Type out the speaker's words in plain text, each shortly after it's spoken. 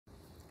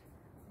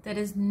There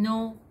is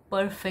no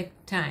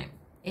perfect time.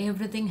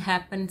 Everything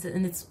happens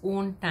in its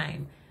own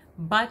time.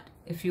 But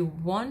if you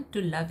want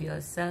to love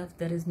yourself,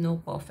 there is no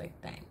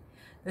perfect time.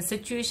 The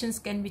situations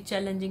can be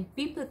challenging,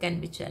 people can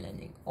be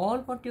challenging. All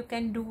what you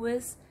can do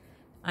is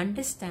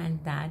understand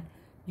that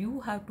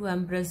you have to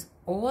embrace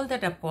all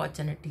that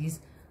opportunities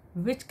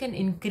which can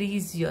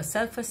increase your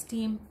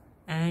self-esteem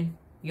and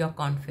your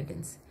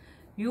confidence.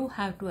 You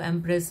have to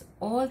embrace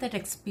all that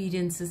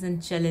experiences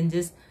and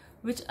challenges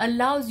which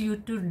allows you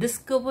to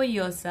discover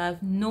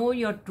yourself, know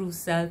your true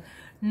self,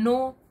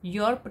 know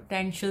your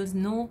potentials,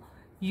 know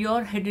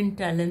your hidden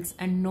talents,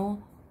 and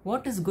know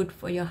what is good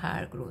for your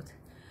higher growth.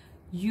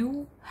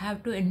 You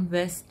have to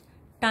invest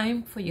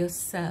time for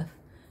yourself.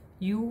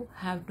 You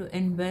have to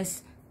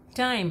invest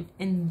time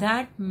in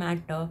that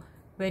matter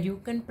where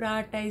you can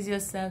prioritize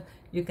yourself,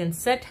 you can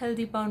set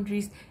healthy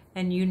boundaries,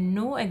 and you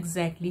know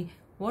exactly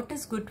what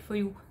is good for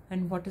you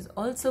and what is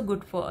also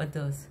good for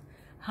others.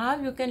 How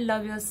you can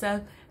love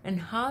yourself and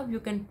how you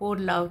can pour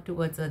love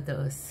towards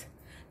others.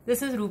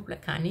 This is Roop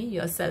Lakhani,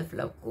 your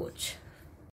self-love coach.